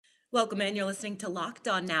Welcome in. You're listening to Locked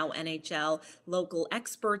On Now NHL, local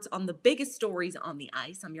experts on the biggest stories on the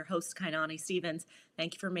ice. I'm your host, Kainani Stevens.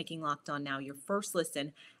 Thank you for making Locked On Now your first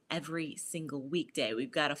listen every single weekday. We've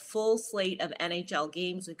got a full slate of NHL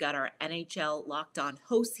games. We've got our NHL Locked On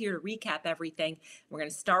hosts here to recap everything. We're going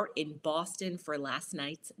to start in Boston for last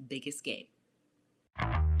night's biggest game.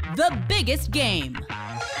 The biggest game.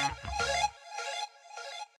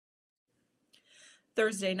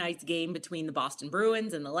 Thursday night's game between the Boston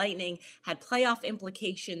Bruins and the Lightning had playoff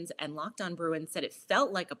implications, and Locked On Bruins said it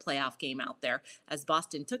felt like a playoff game out there as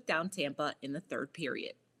Boston took down Tampa in the third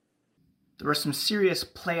period. There were some serious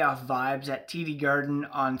playoff vibes at TD Garden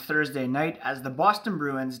on Thursday night as the Boston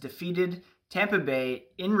Bruins defeated Tampa Bay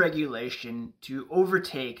in regulation to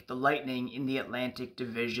overtake the Lightning in the Atlantic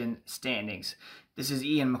Division standings. This is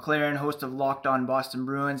Ian McLaren, host of Locked On Boston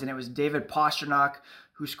Bruins, and it was David Pastrnak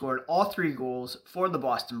who scored all three goals for the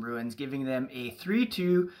Boston Bruins, giving them a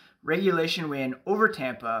 3-2 regulation win over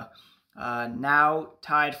Tampa, now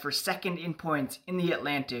tied for second in points in the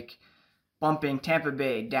Atlantic, bumping Tampa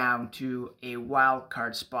Bay down to a wild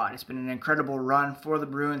card spot. It's been an incredible run for the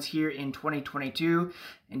Bruins here in 2022,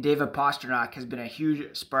 and David Pastrnak has been a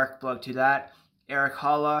huge spark plug to that. Erik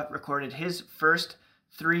Haula recorded his first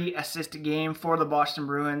 3-assist game for the Boston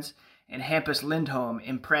Bruins, and Hampus Lindholm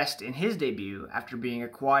impressed in his debut after being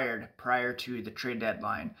acquired prior to the trade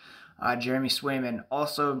deadline. Jeremy Swayman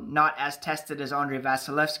also not as tested as Andrei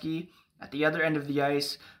Vasilevsky at the other end of the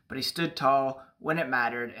ice, but he stood tall when it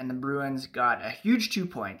mattered, and the Bruins got a huge 2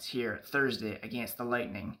 points here Thursday against the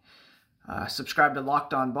Lightning. Subscribe to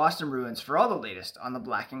Locked On Boston Bruins for all the latest on the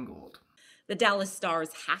black and gold. The Dallas Stars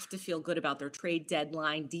have to feel good about their trade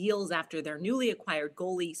deadline deals after their newly acquired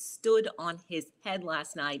goalie stood on his head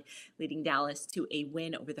last night, leading Dallas to a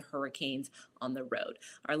win over the Hurricanes on the road.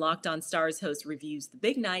 Our Locked On Stars host reviews the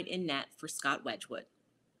big night in net for Scott Wedgwood.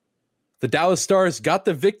 The Dallas Stars got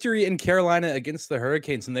the victory in Carolina against the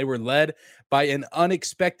Hurricanes, and they were led by an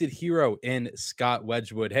unexpected hero in Scott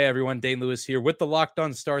Wedgwood. Hey, everyone, Dane Lewis here with the Locked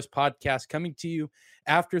On Stars podcast, coming to you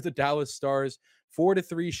after the Dallas Stars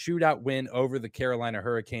 4-3 shootout win over the Carolina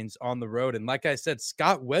Hurricanes on the road. And like I said,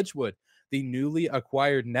 Scott Wedgwood, the newly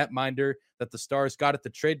acquired netminder that the Stars got at the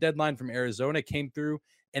trade deadline from Arizona, came through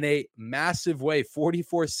in a massive way.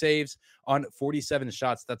 44 saves on 47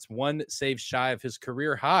 shots. That's one save shy of his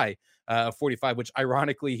career high of 45, which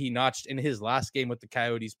ironically he notched in his last game with the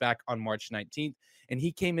Coyotes back on March 19th. And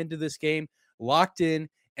he came into this game locked in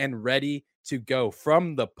and ready to go.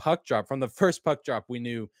 From the puck drop, from the first puck drop, we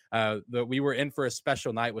knew that we were in for a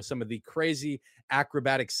special night with some of the crazy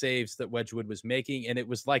acrobatic saves that Wedgwood was making. And it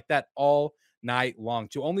was like that all night long.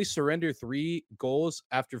 To only surrender 3 goals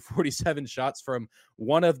after 47 shots from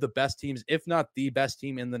one of the best teams, if not the best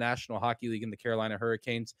team in the National Hockey League, in the Carolina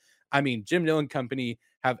Hurricanes. I mean, Jim Nill and company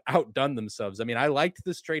have outdone themselves. I mean, I liked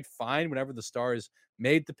this trade fine whenever the Stars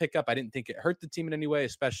made the pickup. I didn't think it hurt the team in any way,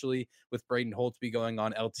 especially with Braden Holtby going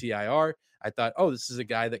on LTIR. I thought, oh, this is a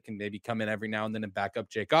guy that can maybe come in every now and then and back up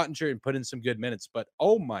Jake Oettinger and put in some good minutes. But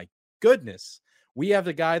oh my goodness, we have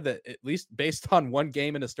a guy that, at least based on one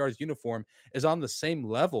game in a Stars uniform, is on the same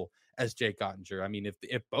level as Jake Oettinger. I mean,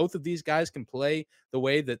 if both of these guys can play the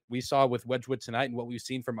way that we saw with Wedgwood tonight and what we've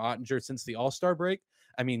seen from Oettinger since the All-Star break,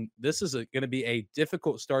 I mean, this is going to be a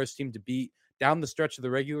difficult Stars team to beat down the stretch of the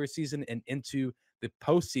regular season and into the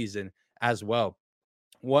postseason as well.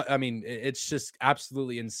 It's just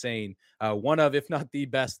absolutely insane. One of, if not the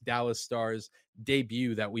best Dallas Stars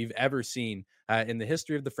debut that we've ever seen in the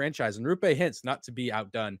history of the franchise. And Roope Hintz, not to be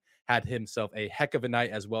outdone, had himself a heck of a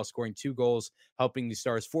night as well, scoring 2 goals, helping the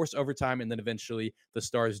Stars force overtime, and then eventually the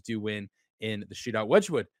Stars do win in the shootout.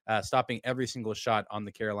 Wedgwood stopping every single shot on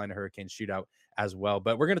the Carolina Hurricanes shootout as well.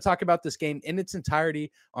 But we're going to talk about this game in its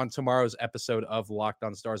entirety on tomorrow's episode of Locked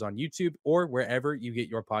On Stars on YouTube or wherever you get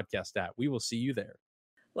your podcast at. We will see you there.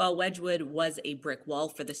 While Wedgwood was a brick wall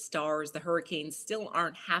for the Stars, the Hurricanes still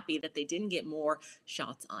aren't happy that they didn't get more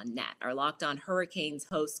shots on net. Our Locked On Hurricanes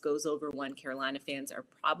host goes over one Carolina fans are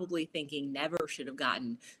probably thinking never should have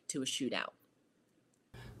gotten to a shootout.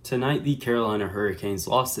 Tonight, the Carolina Hurricanes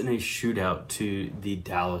lost in a shootout to the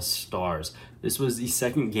Dallas Stars. This was the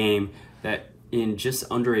second game that in just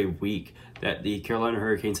under a week that the Carolina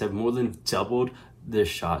Hurricanes have more than doubled the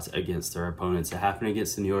shots against their opponents. It happened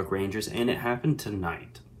against the New York Rangers, and it happened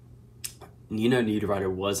tonight. Nino Niederreiter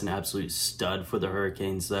was an absolute stud for the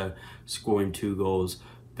Hurricanes, though, scoring 2 goals.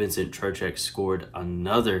 Vincent Trocheck scored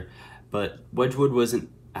another, but Wedgwood was an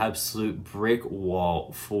absolute brick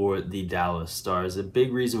wall for the Dallas Stars. A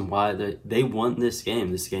big reason why they won this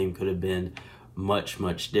game. This game could have been much,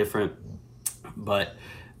 much different, but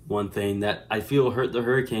one thing that I feel hurt the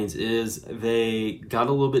Hurricanes is they got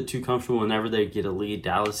a little bit too comfortable whenever they get a lead.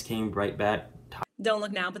 Dallas came right back. Don't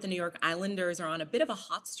look now, but the New York Islanders are on a bit of a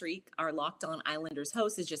hot streak. Our Locked On Islanders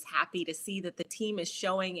host is just happy to see that the team is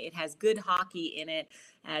showing it has good hockey in it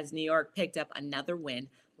as New York picked up another win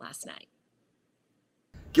last night.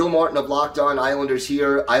 Gil Martin of Locked On Islanders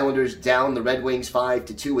here. Islanders down the Red Wings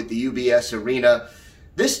 5-2 at the UBS Arena.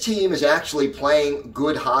 This team is actually playing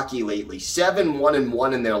good hockey lately.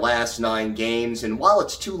 7-1-1 in their last 9 games. And while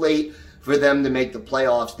it's too late for them to make the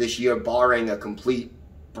playoffs this year, barring a complete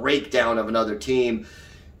breakdown of another team,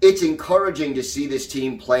 it's encouraging to see this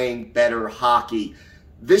team playing better hockey.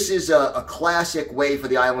 This is a classic way for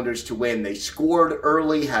the Islanders to win. They scored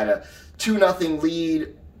early, had a 2-0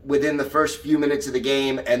 lead within the first few minutes of the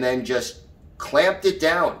game, and then just clamped it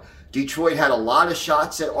down. Detroit had a lot of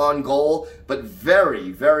shots on goal, but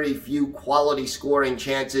very, very few quality scoring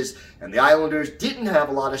chances. And the Islanders didn't have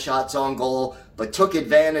a lot of shots on goal, but took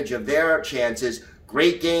advantage of their chances.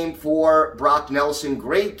 Great game for Brock Nelson.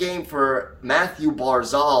 Great game for Matthew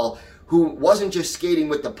Barzal, who wasn't just skating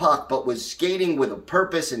with the puck, but was skating with a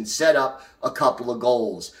purpose and set up a couple of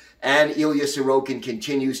goals. And Ilya Sorokin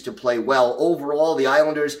continues to play well. Overall, the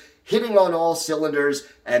Islanders hitting on all cylinders,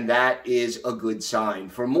 and that is a good sign.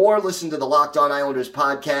 For more, listen to the Locked On Islanders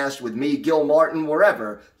podcast with me, Gil Martin,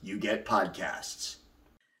 wherever you get podcasts.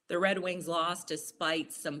 The Red Wings lost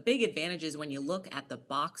despite some big advantages when you look at the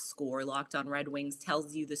box score. Locked On Red Wings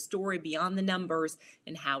tells you the story beyond the numbers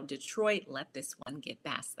and how Detroit let this one get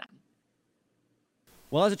past them.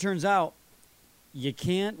 Well, as it turns out, you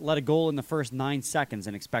can't let a goal in the first 9 seconds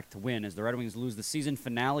and expect to win, as the Red Wings lose the season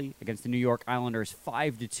finale against the New York Islanders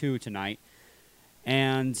 5-2 tonight.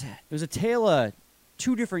 And it was a tale of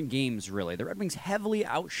 2 different games, really. The Red Wings heavily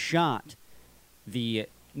outshot the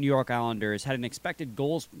New York Islanders, had an expected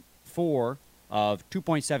goals for of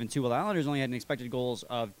 2.72, while the Islanders only had an expected goals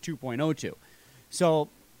of 2.02. So,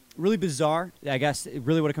 really bizarre. I guess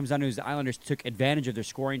really what it comes down to is the Islanders took advantage of their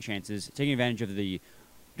scoring chances, taking advantage of the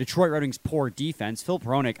Detroit Red Wings' poor defense. Phil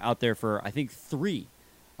Peronic out there for, I think, 3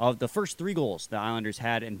 of the first 3 goals the Islanders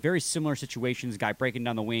had in very similar situations. Guy breaking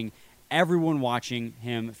down the wing, everyone watching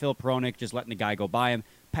him. Phil Peronic just letting the guy go by him.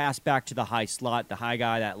 Pass back to the high slot. The high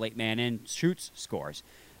guy, that late man in, shoots, scores.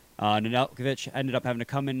 Nedeljkovic ended up having to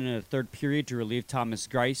come in the third period to relieve Thomas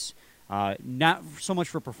Greiss. Not so much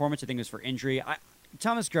for performance, I think it was for injury.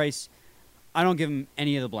 Thomas Greiss, I don't give him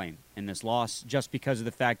any of the blame in this loss, just because of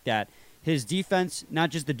the fact that his defense,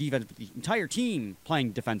 not just the defense, but the entire team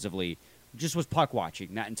playing defensively, just was puck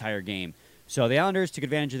watching that entire game. So the Islanders took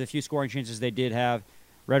advantage of the few scoring chances they did have.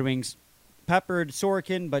 Red Wings peppered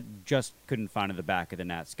Sorokin, but just couldn't find it at the back of the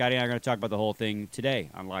net. Scotty and I are going to talk about the whole thing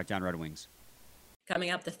today on Locked On Red Wings.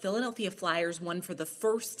 Coming up, the Philadelphia Flyers won for the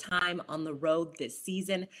first time on the road this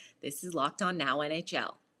season. This is Locked On Now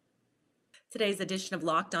NHL. Today's edition of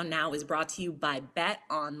Locked On Now is brought to you by Bet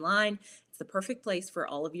Online. It's the perfect place for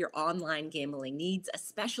all of your online gambling needs,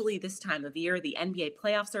 especially this time of year. The NBA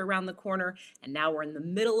playoffs are around the corner, and now we're in the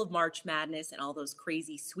middle of March Madness and all those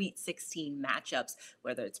crazy Sweet 16 matchups.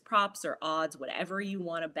 Whether it's props or odds, whatever you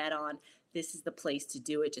want to bet on, this is the place to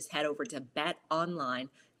do it. Just head over to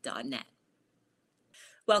betonline.net.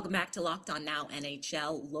 Welcome back to Locked On Now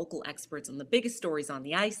NHL, local experts on the biggest stories on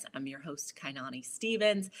the ice. I'm your host, Kainani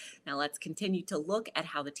Stevens. Now let's continue to look at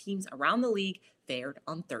how the teams around the league fared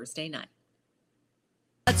on Thursday night.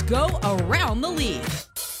 Let's go around the league.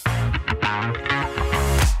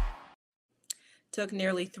 Took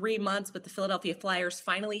nearly 3 months, but the Philadelphia Flyers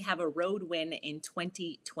finally have a road win in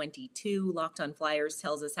 2022. Locked On Flyers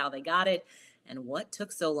tells us how they got it and what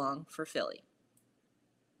took so long for Philly.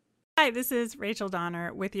 Hi, this is Rachel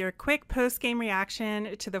Donner with your quick post-game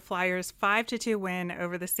reaction to the Flyers' 5-2 win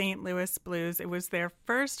over the St. Louis Blues. It was their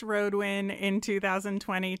first road win in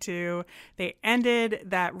 2022. They ended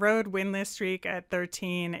that road winless streak at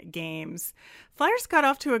 13 games. Flyers got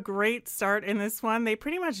off to a great start in this one. They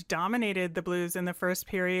pretty much dominated the Blues in the first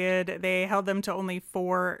period. They held them to only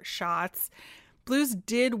 4 shots. Blues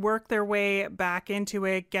did work their way back into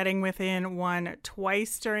it, getting within 1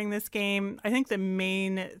 twice during this game. I think the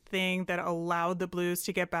main thing that allowed the Blues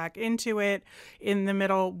to get back into it in the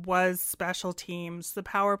middle was special teams. The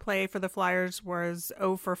power play for the Flyers was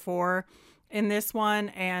 0 for 4 in this one,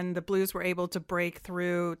 and the Blues were able to break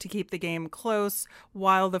through to keep the game close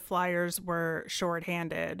while the Flyers were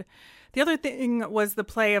shorthanded. The other thing was the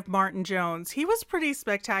play of Martin Jones. He was pretty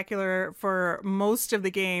spectacular for most of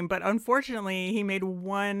the game, but unfortunately he made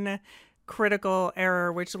one critical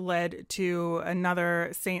error which led to another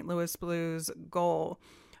St. Louis Blues goal.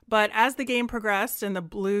 But as the game progressed and the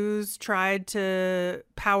Blues tried to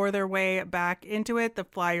power their way back into it, the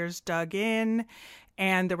Flyers dug in.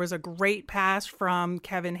 And there was a great pass from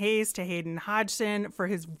Kevin Hayes to Hayden Hodgson for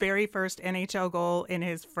his very first NHL goal in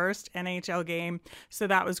his first NHL game. So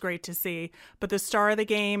that was great to see. But the star of the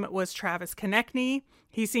game was Travis Konechny.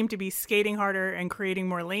 He seemed to be skating harder and creating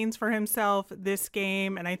more lanes for himself this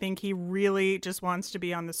game. And I think he really just wants to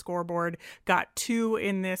be on the scoreboard. Got 2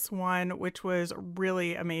 in this one, which was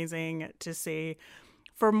really amazing to see.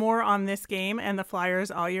 For more on this game and the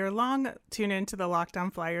Flyers all year long, tune into the Locked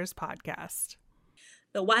On Flyers podcast.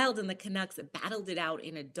 The Wild and the Canucks battled it out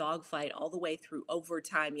in a dogfight all the way through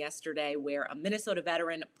overtime yesterday, where a Minnesota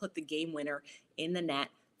veteran put the game winner in the net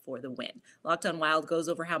for the win. Locked On Wild goes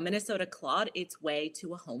over how Minnesota clawed its way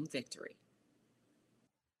to a home victory.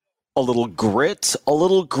 A little grit, a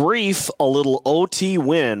little grief, a little OT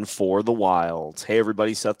win for the Wild. Hey,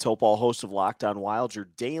 everybody. Seth Topal, host of Locked On Wild, your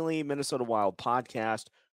daily Minnesota Wild podcast,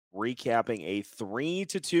 recapping a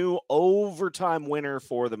 3-2 overtime winner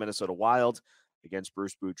for the Minnesota Wild against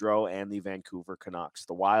Bruce Boudreau and the Vancouver Canucks.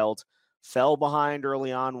 The Wild fell behind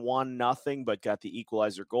early on 1-0, but got the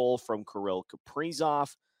equalizer goal from Kirill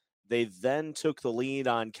Kaprizov. They then took the lead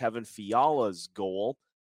on Kevin Fiala's goal,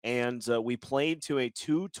 and we played to a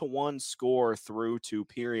 2-1 score through 2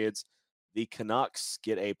 periods. The Canucks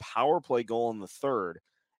get a power play goal in the third,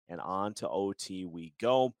 and on to OT we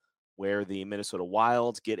go, where the Minnesota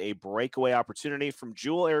Wild get a breakaway opportunity from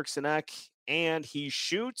Joel Eriksson-Ek, and he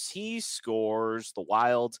shoots, he scores. The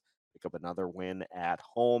Wild pick up another win at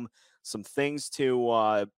home. Some things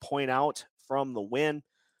to point out from the win.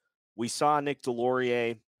 We saw Nick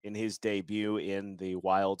Delorier in his debut in the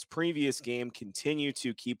Wild's previous game continue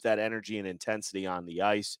to keep that energy and intensity on the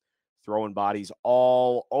ice, throwing bodies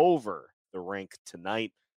all over the rink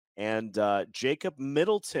tonight. And Jacob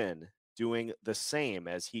Middleton doing the same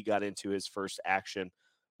as he got into his first action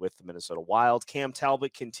with the Minnesota Wild. Cam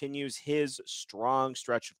Talbot continues his strong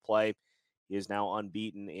stretch of play. He is now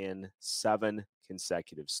unbeaten in 7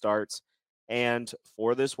 consecutive starts. And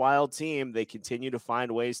for this Wild team, they continue to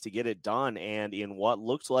find ways to get it done. And in what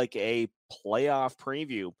looked like a playoff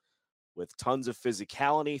preview with tons of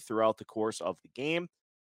physicality throughout the course of the game,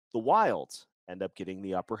 the Wild end up getting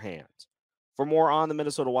the upper hand. For more on the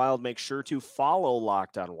Minnesota Wild, make sure to follow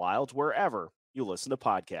Locked On Wild wherever you listen to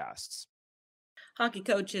podcasts. Hockey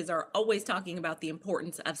coaches are always talking about the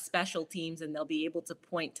importance of special teams, and they'll be able to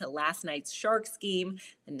point to last night's Sharks game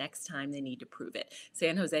the next time they need to prove it.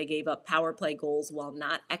 San Jose gave up power play goals while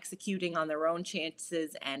not executing on their own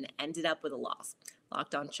chances and ended up with a loss.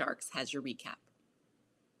 Locked On Sharks has your recap.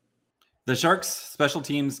 The Sharks special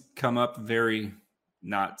teams come up very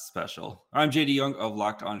not special. I'm JD Young of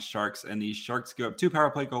Locked On Sharks, and the Sharks give up 2 power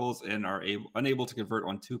play goals and are unable to convert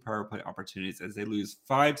on 2 power play opportunities as they lose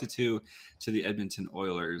 5-2 to the Edmonton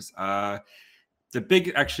Oilers. The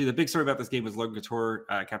big story about this game was Logan Couture,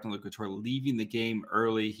 Captain Logan Couture, leaving the game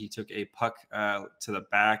early. He took a puck to the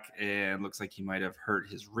back and looks like he might have hurt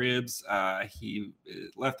his ribs. He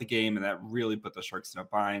left the game, and that really put the Sharks in a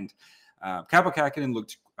bind. Kaapo Kähkönen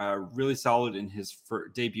looked really solid in his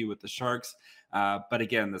debut with the Sharks. But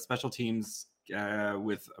again, the special teams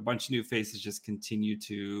with a bunch of new faces just continue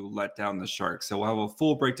to let down the Sharks. So we'll have a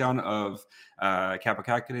full breakdown of Kaapo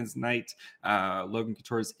Kähkönen's night, Logan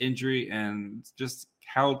Couture's injury, and just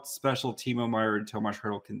how special Timo Meier and Tomas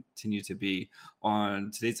Hertl continue to be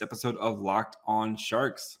on today's episode of Locked On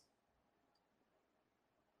Sharks.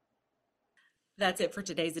 That's it for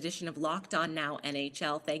today's edition of Locked On Now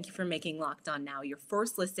NHL. Thank you for making Locked On Now your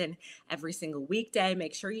first listen every single weekday.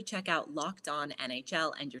 Make sure you check out Locked On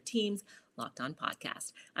NHL and your team's Locked On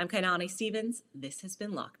podcast. I'm Kainani Stevens. This has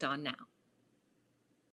been Locked On Now.